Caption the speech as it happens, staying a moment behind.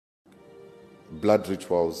blood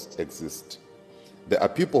rituals exist. There are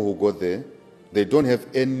people who go there, they don't have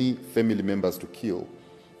any family members to kill,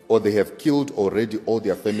 or they have killed already all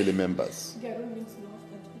their family members. Okay, I don't mean to laugh,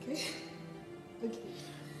 but okay. Okay.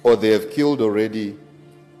 Or they have killed already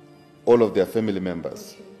all of their family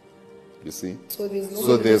members. Okay. You see? So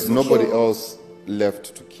there's nobody else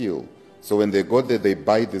left to kill. So when they go there, they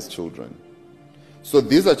buy these children. So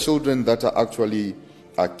these are children that are actually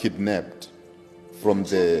kidnapped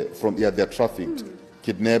they're trafficked.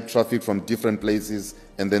 Kidnapped, trafficked from different places,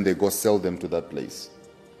 and then they go sell them to that place.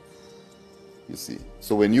 You see?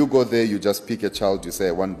 So when you go there, you just pick a child, you say,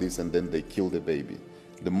 I want this, and then they kill the baby.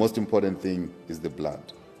 The most important thing is the blood.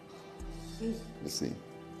 You see?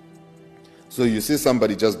 So you see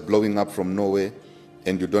somebody just blowing up from nowhere,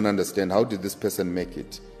 and you don't understand, how did this person make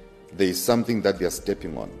it? There is something that they are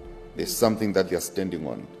stepping on. There's something that they are standing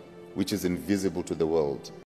on, which is invisible to the world.